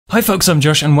Hi folks, I'm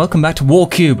Josh and welcome back to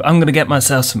Warcube. I'm gonna get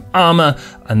myself some armor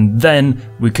and then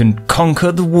we can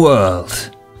conquer the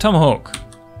world. Tomahawk.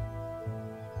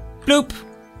 Bloop.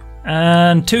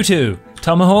 And tutu.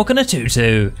 Tomahawk and a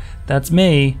tutu. That's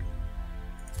me.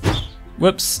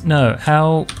 Whoops, no,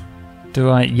 how do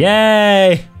I,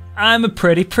 yay! I'm a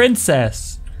pretty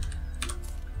princess.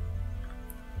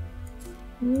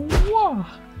 Whoa.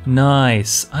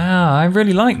 Nice, I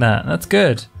really like that, that's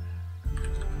good.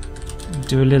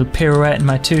 Do a little pirouette in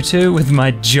my tutu with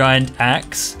my giant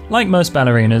axe. Like most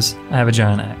ballerinas, I have a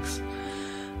giant axe.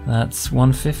 That's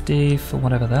 150 for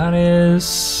whatever that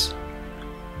is.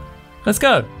 Let's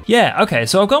go. Yeah, okay,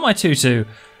 so I've got my tutu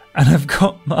and I've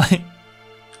got my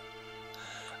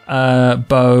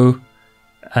bow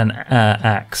and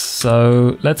axe.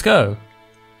 So let's go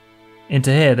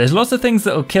into here. There's lots of things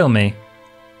that'll kill me,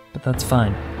 but that's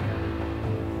fine.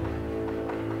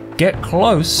 Get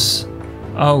close.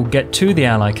 Oh, get to the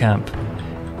ally camp.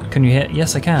 Can you hit?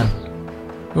 Yes, I can.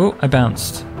 Oh, I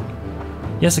bounced.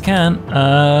 Yes, I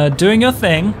can. Doing your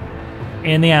thing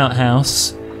in the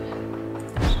outhouse.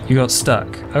 You got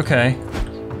stuck. Okay.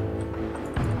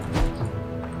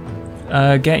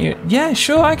 Get you. Yeah,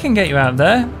 sure, I can get you out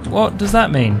there. What does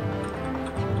that mean?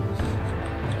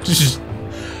 Just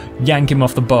yank him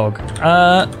off the bog.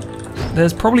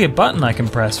 There's probably a button I can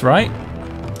press, right?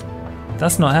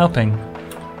 That's not helping.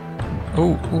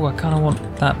 Oh, I kind of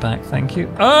want that back, thank you.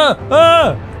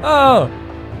 Oh,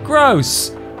 gross.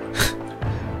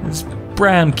 There's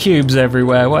brown cubes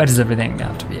everywhere. Why does everything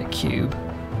have to be a cube?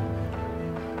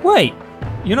 Wait,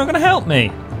 you're not gonna help me.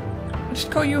 I just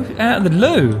got you out of the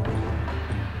loo.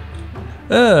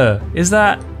 Is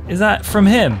that from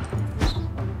him?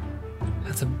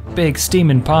 That's a big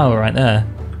steaming pile right there.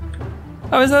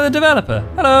 Oh, is that the developer?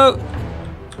 Hello.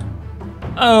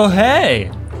 Oh, hey.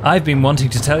 I've been wanting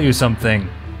to tell you something.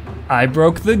 I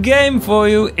broke the game for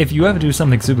you. If you ever do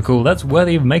something super cool that's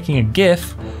worthy of making a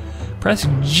GIF, press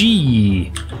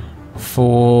G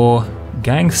for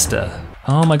gangster.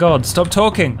 Oh my god, stop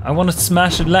talking. I want to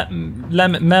smash a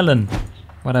lemon melon.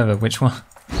 Whatever, which one?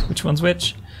 Which one's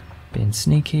which? Being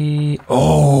sneaky.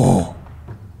 Oh!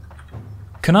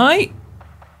 Can I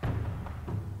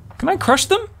crush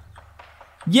them?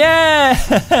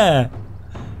 Yeah!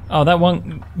 Oh, that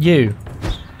one, you.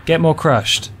 Get more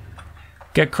crushed.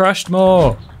 Get crushed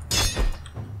more.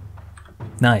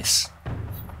 Nice.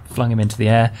 Flung him into the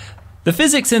air. The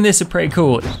physics in this are pretty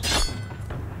cool.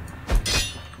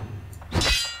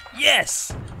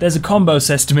 Yes! There's a combo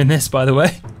system in this, by the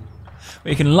way,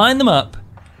 where you can line them up,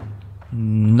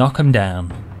 knock them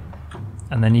down,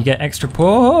 and then you get extra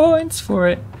points for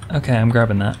it. Okay, I'm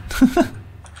grabbing that.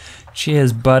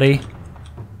 Cheers, buddy.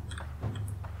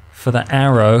 For the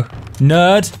arrow.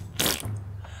 Nerd!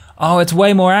 Oh, it's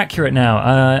way more accurate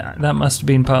now. That must have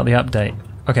been part of the update.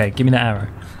 Okay, give me the arrow.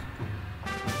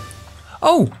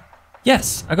 Oh,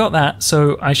 yes, I got that.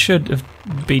 So I should have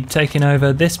been taking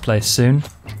over this place soon.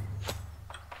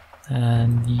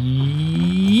 And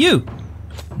you.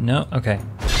 No, okay.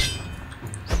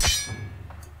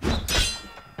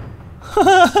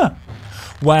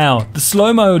 Wow, the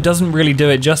slow-mo doesn't really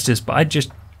do it justice, but I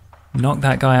just knocked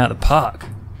that guy out of the park.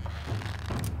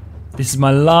 This is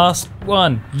my last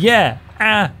one. Yeah.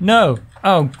 Ah, no.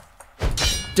 Oh,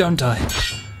 don't die.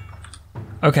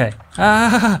 Okay.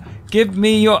 Ah, give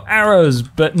me your arrows,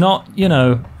 but not, you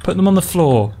know, put them on the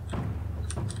floor.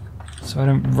 So I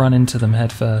don't run into them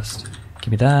head first.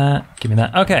 Give me that. Give me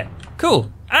that. Okay, cool.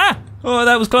 Ah! Oh,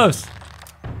 that was close.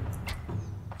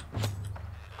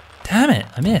 Damn it,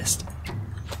 I missed.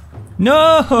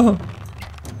 No!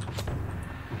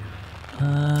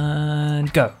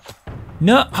 And go.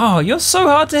 No, oh, you're so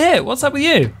hard to hit. What's up with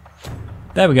you?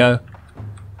 There we go.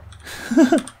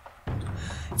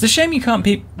 It's a shame you can't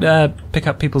pick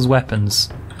up people's weapons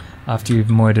after you've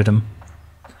moided them.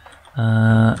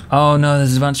 Oh no,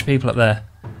 there's a bunch of people up there.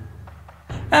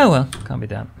 Oh well, can't be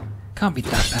that. Can't be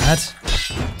that bad.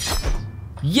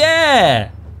 Yeah!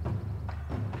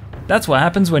 That's what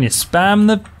happens when you spam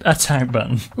the attack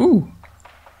button. Ooh.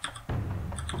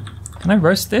 Can I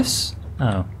roast this?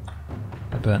 Oh,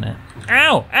 I burnt it.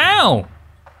 Ow! Ow!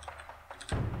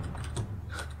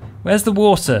 Where's the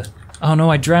water? Oh no,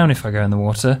 I drown if I go in the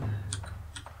water.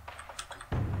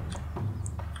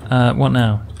 What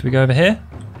now? Do we go over here?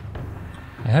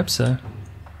 I hope so.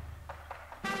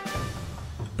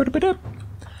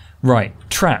 Right,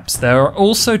 traps. There are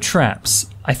also traps.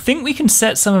 I think we can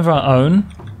set some of our own.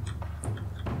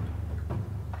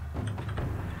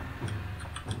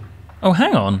 Oh,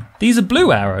 hang on. These are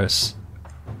blue arrows.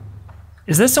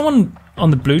 Is there someone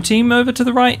on the blue team over to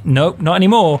the right? Nope, not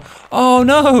anymore. Oh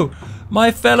no! My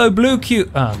fellow blue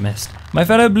cube. Oh, missed. My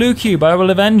fellow blue cube, I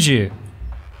will avenge you.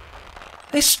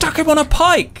 They stuck him on a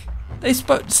pike. They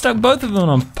stuck both of them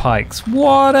on pikes.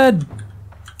 What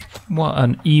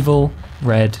an evil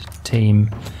red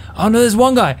team. Oh no, there's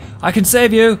one guy. I can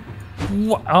save you.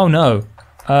 What? Oh no.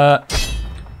 I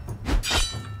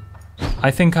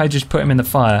think I just put him in the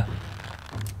fire.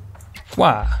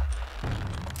 Wow.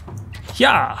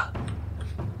 Yeah.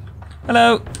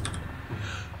 Hello.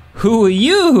 Who are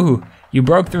you? You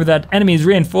broke through that enemy's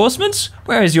reinforcements?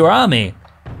 Where is your army?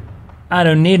 I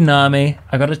don't need an army.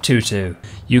 I got a tutu.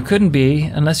 You couldn't be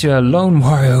unless you're a lone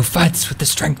warrior who fights with the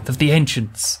strength of the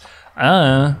ancients.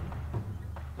 I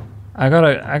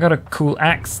got a cool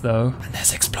axe though. And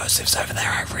there's explosives over there.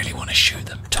 I really want to shoot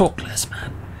them. Talk less,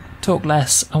 man. Talk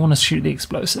less. I want to shoot the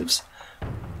explosives.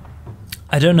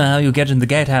 I don't know how you get in the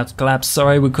gatehouse collapse.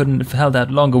 Sorry, we couldn't have held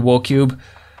out longer, Warcube.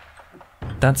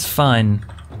 That's fine,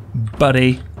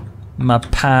 buddy. My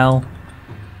pal.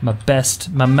 My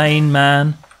best. My main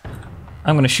man.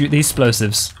 I'm gonna shoot these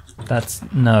explosives. That's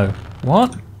no.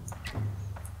 What?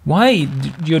 Why?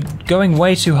 You're going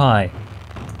way too high.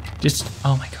 Just,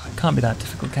 oh my god, it can't be that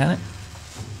difficult, can it?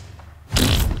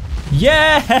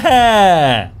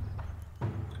 Yeah!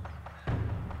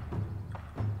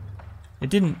 It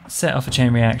didn't set off a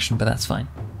chain reaction, but that's fine.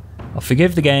 I'll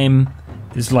forgive the game.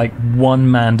 It's like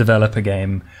one-man developer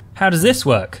game. How does this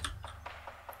work?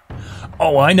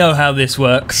 Oh, I know how this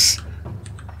works.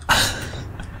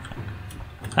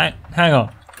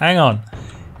 Hang on.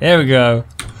 There we go.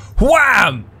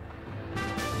 Wham!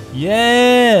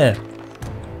 Yeah!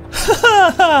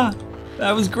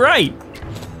 That was great.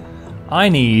 I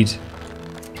need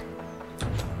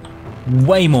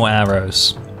way more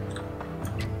arrows.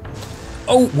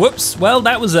 Oh, whoops. Well,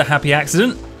 that was a happy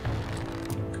accident.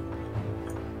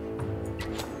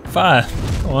 Fire.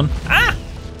 Go on. Ah!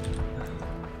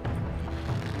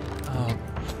 Oh,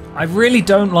 I really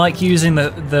don't like using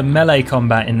the melee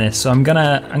combat in this, so I'm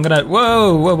gonna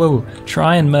whoa.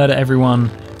 Try and murder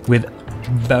everyone with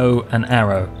bow and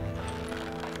arrow.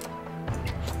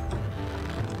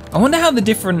 I wonder how the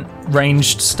different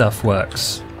ranged stuff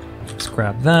works. Let's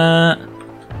grab that.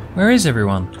 Where is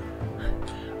everyone?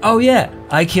 Oh yeah,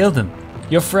 I killed them.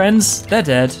 Your friends, they're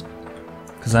dead.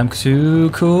 Because I'm too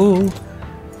cool.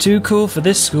 Too cool for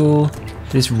this school.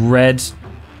 This red,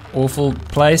 awful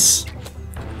place.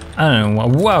 I don't know.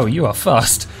 Whoa, you are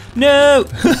fast. No!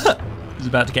 I was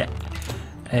about to get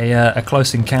a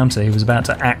close encounter. He was about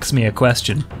to axe me a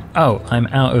question. Oh, I'm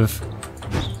out of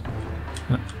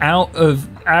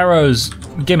arrows.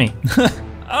 Gimme.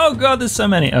 Oh god, there's so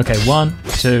many. Okay, 1,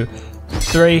 2,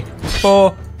 3,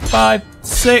 4, 5,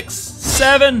 6,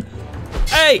 7,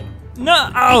 8.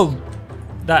 No! Oh!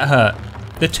 That hurt.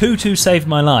 The tutu saved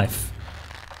my life.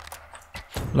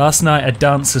 Last night a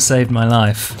dancer saved my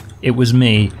life. It was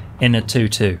me in a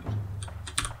tutu.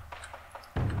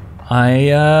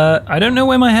 I don't know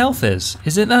where my health is.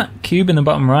 Is it that cube in the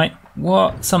bottom right?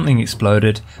 What? Something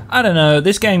exploded. I don't know.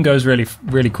 This game goes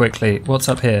really quickly. What's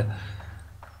up here?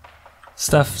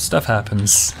 Stuff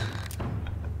happens.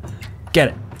 Get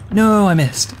it. No, I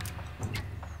missed.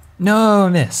 No, I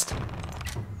missed.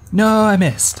 No, I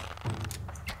missed.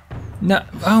 No,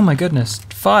 oh my goodness.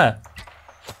 Fire.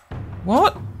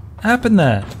 What happened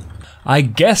there? I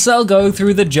guess I'll go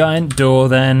through the giant door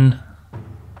then.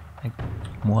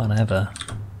 Whatever.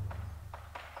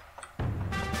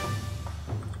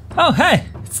 Oh, hey,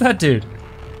 it's that dude.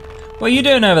 What are you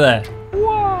doing over there?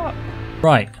 What?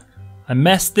 Right, I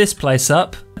messed this place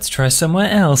up. Let's try somewhere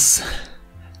else.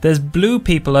 There's blue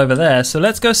people over there, so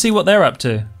let's go see what they're up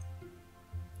to.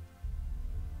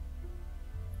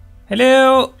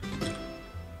 Hello.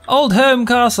 Old home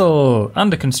castle,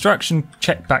 under construction,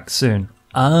 check back soon.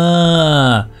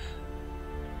 Ah.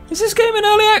 Is this game in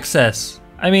early access?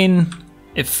 I mean,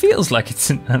 it feels like it's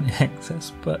in early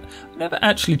access, but I've never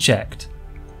actually checked.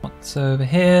 What's over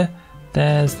here?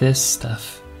 There's this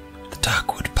stuff. The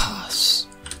Darkwood Pass.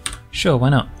 Sure, why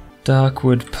not?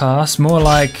 Darkwood Pass, more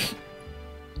like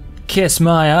kiss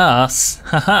my ass.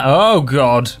 Haha, oh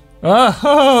god.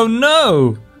 Oh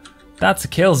no! That's a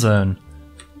kill zone.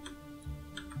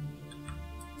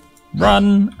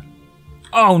 Run!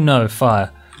 Oh no,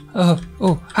 fire.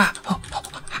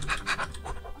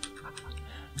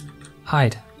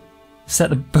 Hide. Set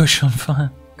the bush on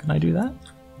fire. Can I do that?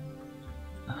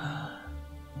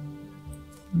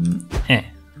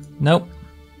 Nope.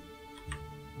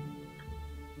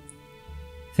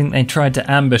 I think they tried to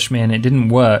ambush me and it didn't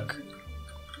work.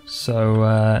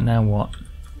 So, now what?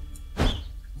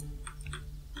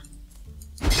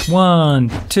 1,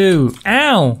 2,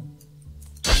 ow!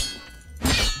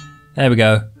 There we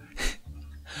go.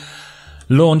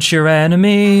 Launch your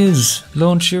enemies,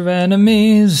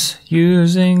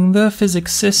 using the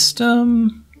physics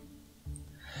system.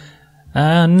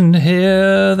 And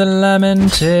hear the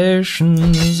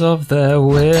lamentations of their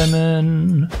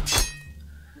women.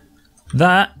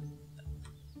 That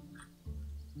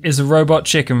is a Robot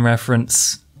Chicken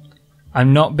reference.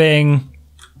 I'm not being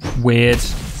weird.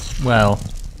 Well,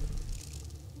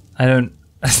 I don't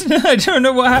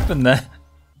know what happened there.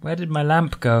 Where did my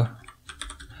lamp go?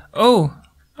 Oh,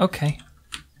 okay.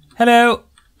 Hello.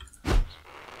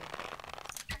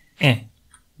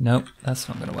 Nope, that's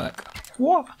not gonna work.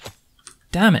 What?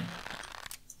 Damn it.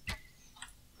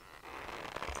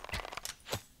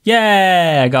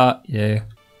 Yeah, I got you.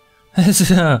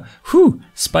 Whew,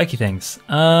 spiky things.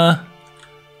 I'm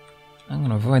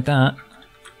gonna avoid that.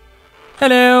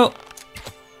 Hello.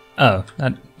 Oh,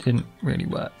 that didn't really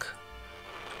work.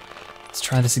 Let's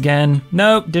try this again.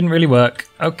 Nope, didn't really work.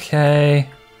 Okay.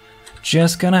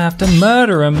 Just gonna have to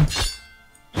murder him.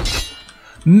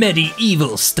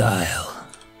 Medieval style.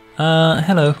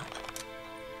 Hello.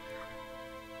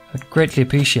 I'd greatly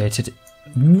appreciate it.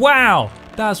 Wow,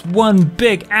 that's one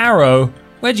big arrow.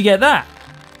 Where'd you get that?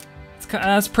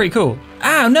 That's pretty cool.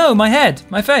 Ow, no, my head,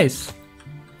 my face.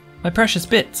 My precious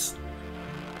bits.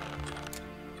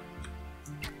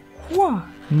 What?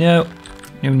 No.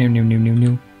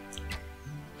 No.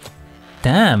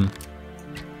 Damn.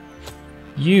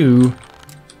 You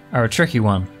are a tricky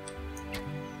one.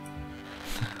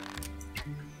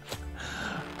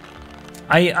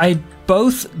 I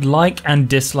both like and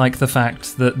dislike the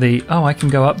fact that oh, I can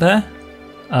go up there?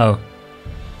 Oh.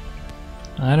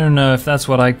 I don't know if that's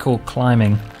what I call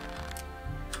climbing.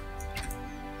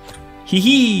 Hee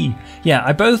hee! Yeah,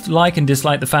 I both like and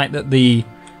dislike the fact that the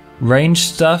range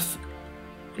stuff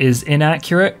is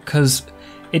inaccurate, because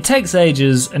it takes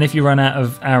ages, and if you run out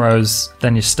of arrows,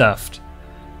 then you're stuffed.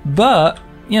 But,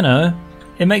 you know,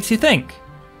 it makes you think.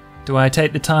 Do I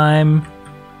take the time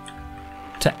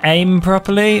to aim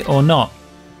properly or not?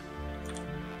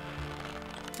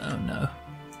 Oh no.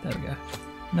 There we go.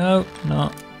 No,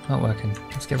 not working.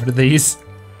 Let's get rid of these.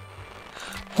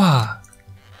 Wow.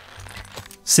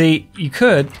 See, you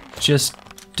could just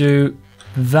do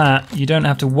that. You don't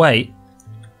have to wait.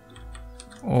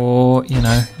 Or, you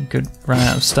know, you could run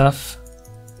out of stuff.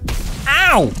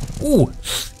 Ow! Ooh!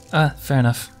 Fair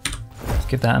enough. Let's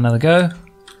give that another go.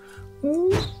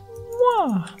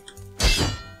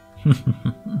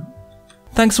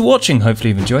 Thanks for watching, hopefully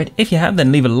you've enjoyed. If you have,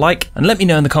 then leave a like and let me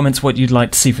know in the comments what you'd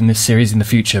like to see from this series in the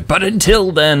future. But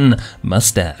until then,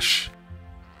 mustache.